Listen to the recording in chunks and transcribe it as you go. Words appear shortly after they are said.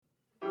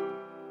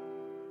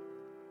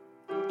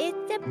It's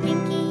the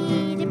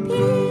Pinky the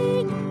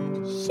Pig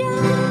Show.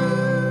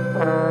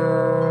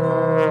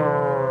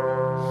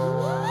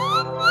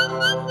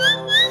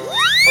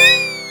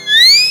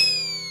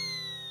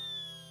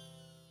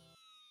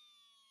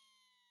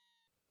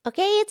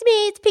 Okay, it's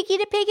me. It's Pinky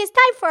the Pig. It's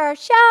time for our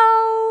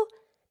show.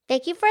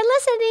 Thank you for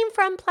listening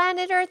from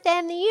Planet Earth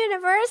and the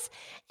universe.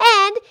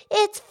 And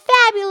it's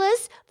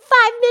fabulous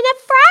 5-Minute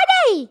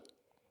Friday.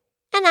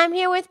 And I'm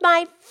here with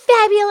my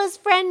fabulous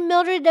friend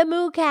Mildred the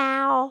Moo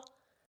Cow.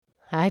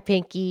 Hi,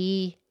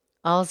 Pinky.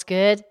 All's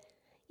good?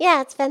 Yeah,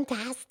 it's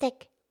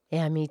fantastic.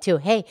 Yeah, me too.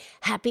 Hey,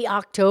 happy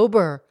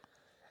October.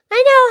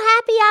 I know,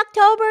 happy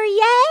October,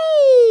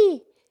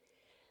 yay!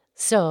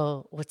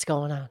 So, what's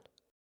going on?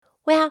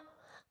 Well,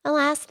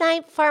 last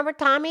night Farmer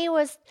Tommy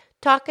was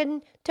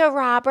talking to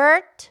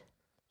Robert.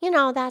 You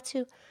know, that's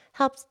who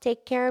helps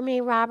take care of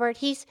me, Robert.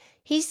 He's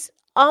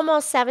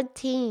almost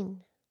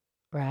 17.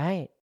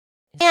 Right.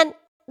 And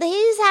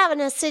he's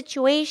having a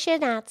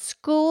situation at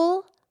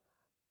school.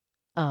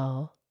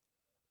 Oh.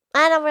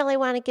 I don't really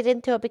want to get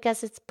into it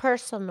because it's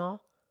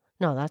personal.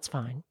 No, that's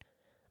fine.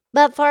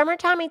 But Farmer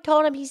Tommy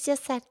told him, he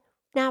just said,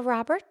 now,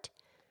 Robert,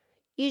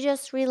 you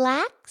just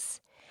relax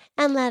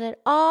and let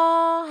it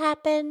all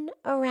happen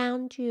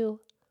around you.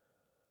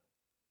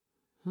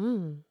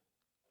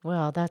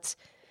 Well, that's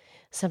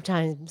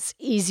sometimes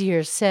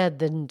easier said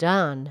than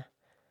done.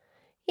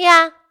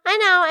 Yeah, I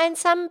know. And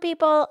some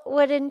people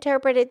would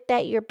interpret it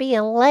that you're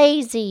being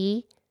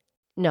lazy.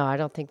 No, I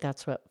don't think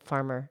that's what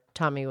Farmer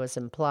Tommy was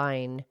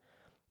implying.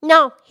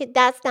 No,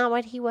 that's not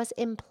what he was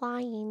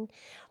implying.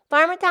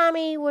 Farmer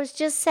Tommy was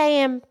just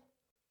saying,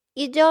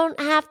 you don't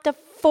have to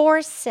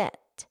force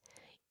it.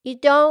 You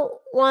don't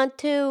want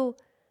to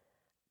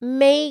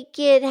make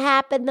it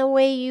happen the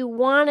way you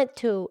want it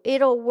to.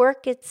 It'll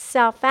work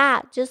itself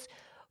out. Just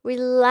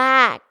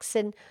relax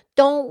and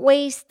don't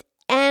waste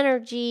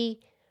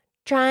energy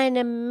trying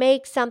to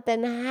make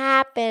something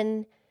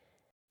happen.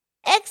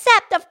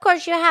 Except, of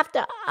course, you have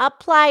to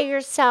apply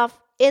yourself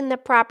in the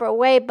proper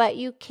way, but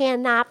you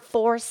cannot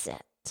force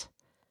it.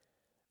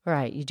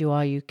 Right. You do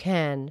all you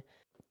can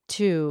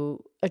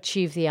to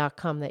achieve the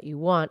outcome that you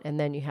want, and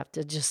then you have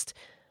to just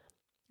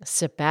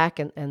sit back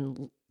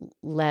and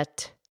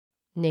let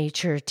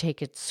nature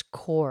take its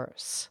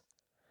course.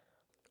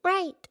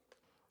 Right.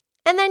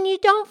 And then you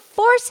don't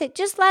force it.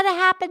 Just let it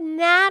happen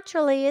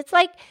naturally. It's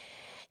like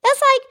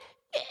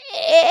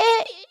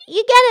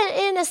you get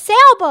in a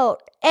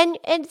sailboat, and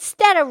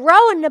instead of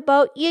rowing the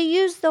boat, you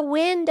use the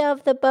wind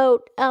of the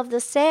boat, of the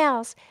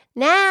sails.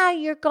 Now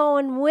you're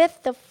going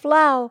with the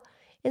flow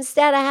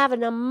instead of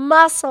having to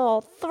muscle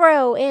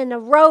through in a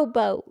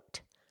rowboat.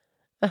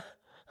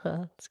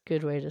 That's a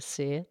good way to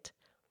see it.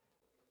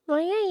 Well,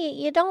 yeah,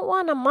 you don't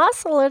want to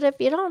muscle it if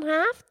you don't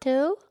have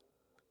to.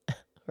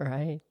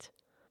 Right.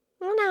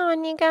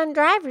 And you're going to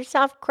drive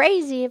yourself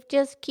crazy if you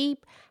just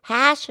keep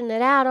hashing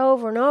it out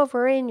over and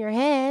over in your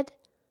head.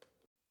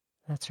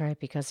 That's right,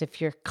 because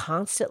if you're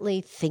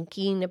constantly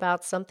thinking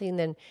about something,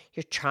 then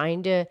you're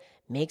trying to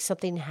make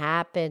something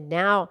happen.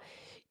 Now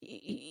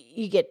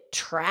you get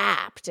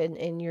trapped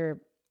and you're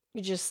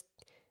just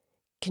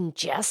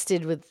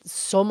congested with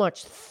so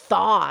much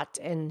thought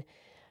and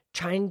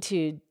trying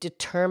to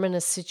determine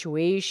a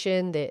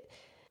situation that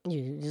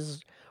you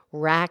just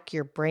rack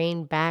your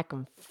brain back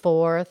and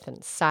forth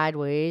and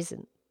sideways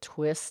and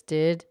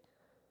twisted.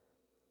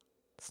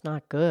 It's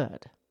not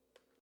good.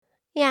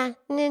 Yeah,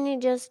 and then you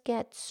just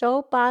get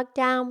so bogged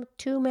down with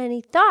too many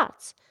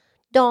thoughts.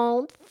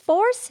 Don't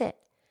force it.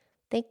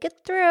 Think it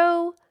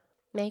through.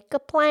 Make a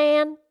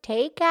plan.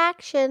 Take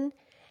action.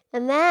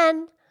 And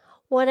then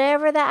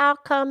whatever the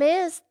outcome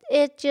is,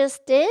 it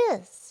just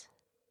is.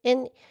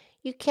 And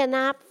you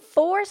cannot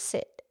force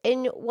it.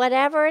 And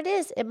whatever it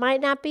is, it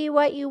might not be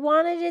what you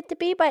wanted it to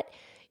be, but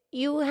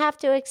you have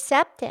to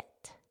accept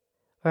it.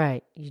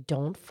 Right. You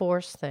don't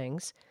force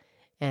things.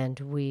 And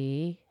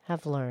we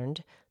have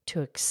learned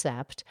to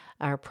accept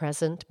our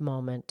present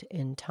moment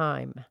in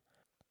time.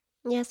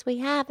 Yes, we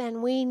have.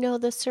 And we know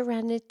the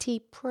Serenity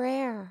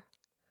Prayer.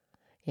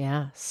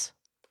 Yes.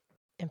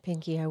 And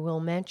Pinky, I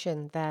will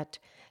mention that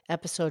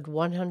episode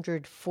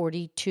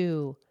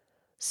 142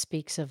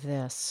 speaks of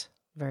this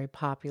very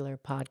popular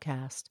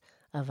podcast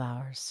of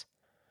ours.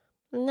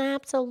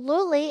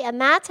 Absolutely. And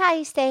that's how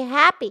you stay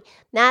happy.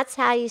 That's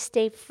how you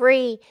stay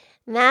free.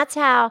 And that's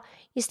how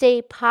you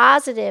stay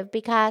positive,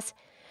 because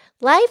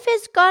life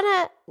is going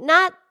to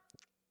not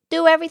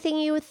do everything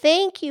you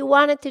think you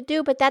want it to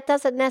do, but that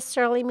doesn't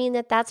necessarily mean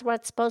that that's what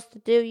it's supposed to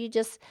do. You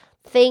just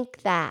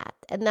think that.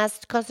 And that's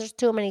because there's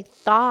too many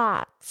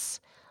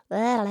thoughts.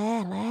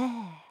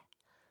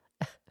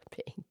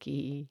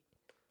 Pinky.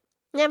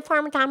 And then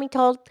Farmer Tommy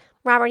told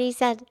Robert, he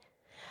said,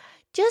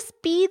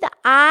 just be the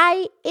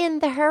eye in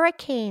the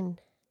hurricane.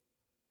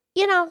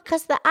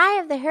 Because the eye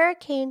of the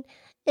hurricane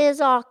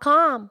is all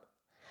calm.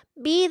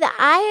 Be the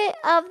eye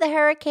of the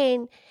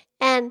hurricane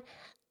and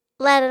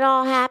let it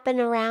all happen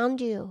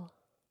around you.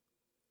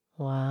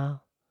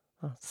 Wow.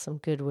 That's some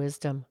good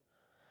wisdom.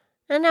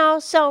 I know.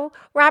 So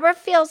Robert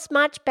feels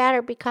much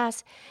better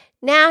because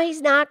Now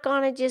he's not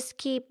going to just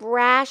keep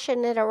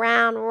rashing it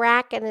around,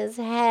 racking his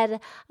head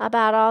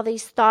about all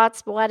these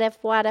thoughts. What if,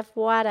 what if,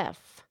 what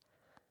if?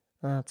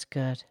 That's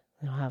good.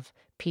 He'll have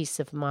peace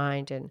of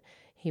mind and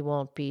he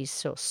won't be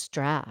so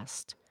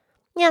stressed.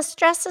 Yeah,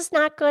 stress is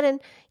not good.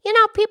 And,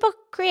 people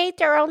create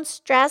their own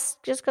stress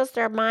just because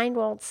their mind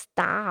won't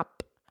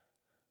stop.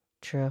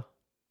 True.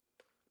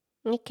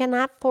 You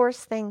cannot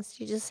force things.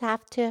 You just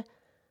have to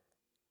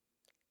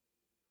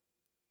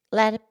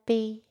let it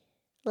be.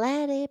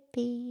 Let it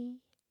be.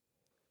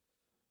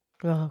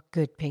 Oh,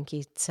 good,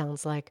 Pinky.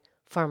 Sounds like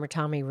Farmer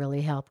Tommy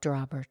really helped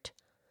Robert.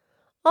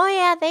 Oh,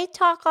 yeah, they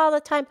talk all the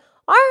time.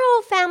 Our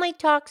whole family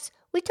talks.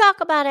 We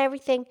talk about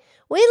everything.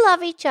 We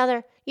love each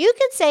other. You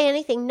could say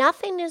anything.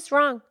 Nothing is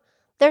wrong.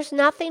 There's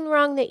nothing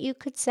wrong that you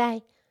could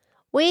say.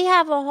 We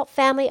have a whole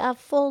family of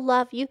full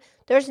love.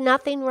 There's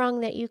nothing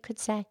wrong that you could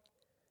say.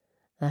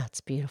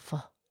 That's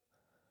beautiful.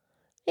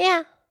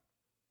 Yeah.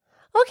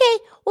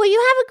 Okay, well, you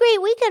have a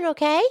great weekend,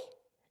 okay?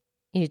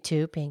 You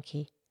too,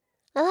 Pinky.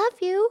 I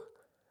love you.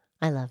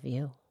 I love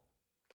you.